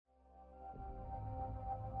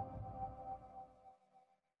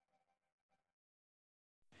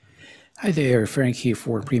Hi there, Frank here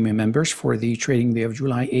for premium members for the trading day of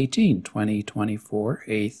July 18, 2024,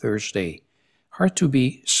 a Thursday. Hard to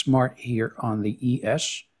be smart here on the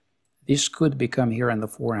ES. This could become here on the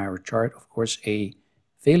 4-hour chart, of course, a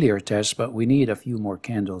failure test, but we need a few more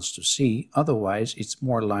candles to see. Otherwise, it's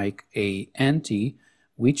more like a anti,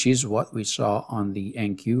 which is what we saw on the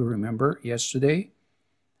NQ, remember, yesterday?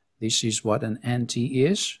 This is what an anti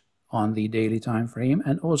is on the daily time frame.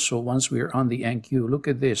 And also, once we're on the NQ, look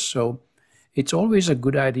at this. So it's always a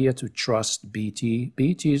good idea to trust BT.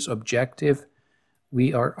 BT is objective.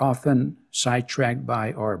 We are often sidetracked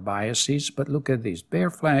by our biases, but look at this.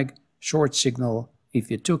 Bear flag, short signal.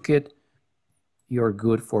 If you took it, you're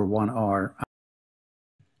good for 1 hour.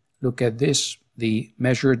 Look at this. The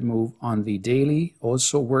measured move on the daily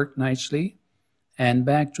also worked nicely. And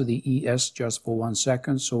back to the ES just for 1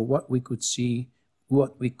 second. So what we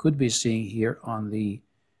could be seeing here on the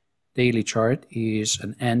daily chart is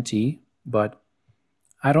an anti, but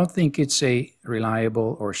I don't think it's a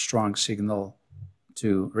reliable or strong signal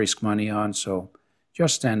to risk money on. So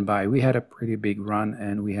just stand by. We had a pretty big run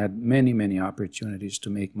and we had many opportunities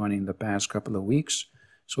to make money in the past couple of weeks.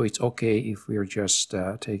 So it's okay if we're just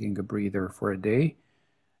taking a breather for a day.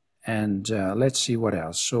 And let's see what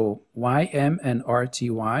else. So YM and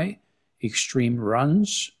RTY, extreme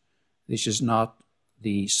runs. This is not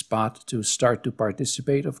the spot to start to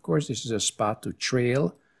participate, of course. This is a spot to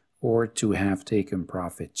trail or to have taken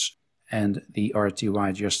profits. And the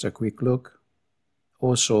RTY, just a quick look,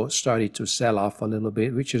 also started to sell off a little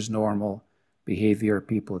bit, which is normal behavior,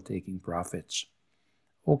 people taking profits.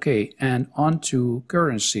 Okay, and on to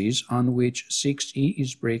currencies on which 6E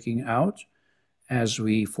is breaking out, as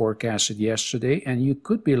we forecasted yesterday, and you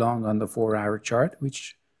could be long on the 4-hour chart,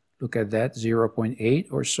 which, look at that, 0.8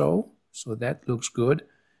 or so. So that looks good.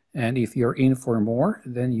 And if you're in for more,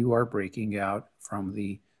 then you are breaking out from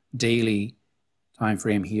the daily time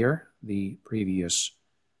frame here, the previous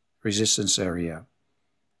resistance area.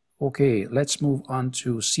 Okay, let's move on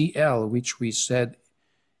to CL, which we said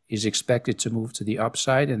is expected to move to the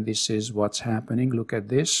upside, and this is what's happening. Look at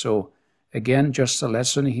this. So again, just a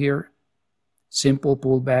lesson here. Simple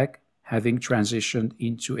pullback having transitioned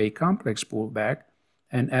into a complex pullback.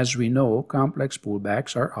 And as we know, complex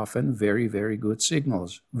pullbacks are often very good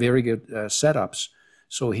signals, very good setups.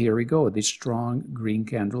 So here we go. This strong green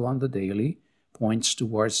candle on the daily points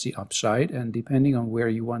towards the upside. And depending on where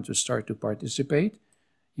you want to start to participate,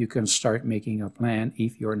 you can start making a plan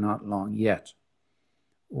if you're not long yet.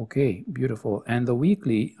 Okay, beautiful. And the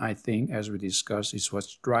weekly, I think, as we discussed, is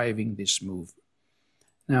what's driving this move.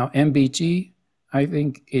 Now, MBT, I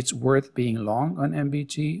think it's worth being long on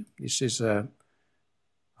MBT. This is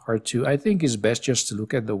hard to, I think it's best just to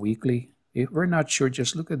look at the weekly. If we're not sure,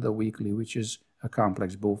 just look at the weekly, which is a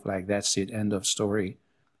complex bull flag. That's it, end of story.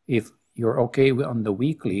 If you're okay on the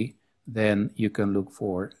weekly, then you can look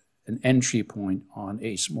for an entry point on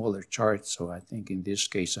a smaller chart. So I think in this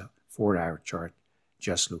case, a 4-hour chart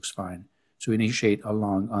just looks fine to initiate a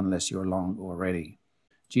long unless you're long already.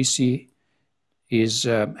 GC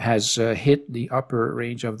has hit the upper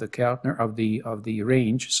range of the Keltner of the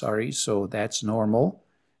range, sorry, so that's normal.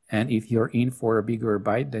 And if you're in for a bigger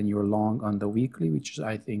bite, then you're long on the weekly, which is,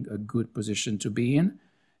 I think, a good position to be in.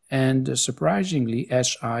 And surprisingly,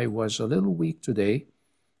 SI was a little weak today.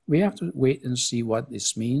 We have to wait and see what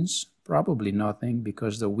this means. Probably nothing,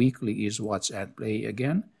 because the weekly is what's at play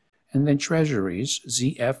again. And then treasuries,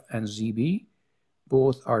 ZF and ZB,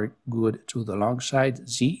 both are good to the long side.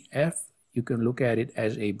 ZF, you can look at it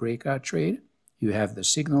as a breakout trade. You have the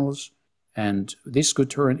signals, and this could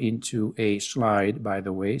turn into a slide, by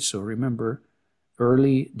the way. So remember,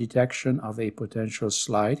 early detection of a potential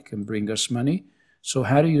slide can bring us money. So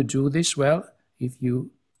how do you do this? Well, if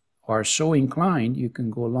you are so inclined, you can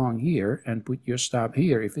go long here and put your stop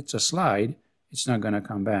here. If it's a slide, it's not going to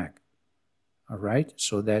come back. All right,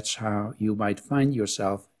 so that's how you might find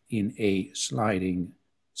yourself in a sliding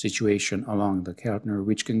situation along the Keltner,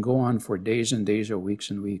 which can go on for days and days or weeks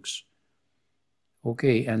and weeks.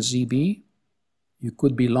 Okay, and ZB, you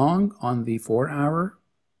could be long on the 4-hour,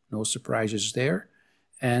 no surprises there,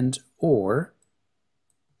 and or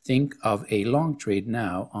think of a long trade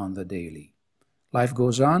now on the daily. Life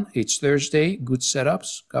goes on. It's Thursday, good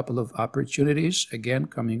setups, couple of opportunities again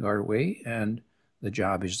coming our way, and the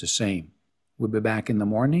job is the same. We'll be back in the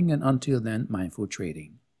morning, and until then, mindful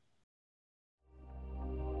trading.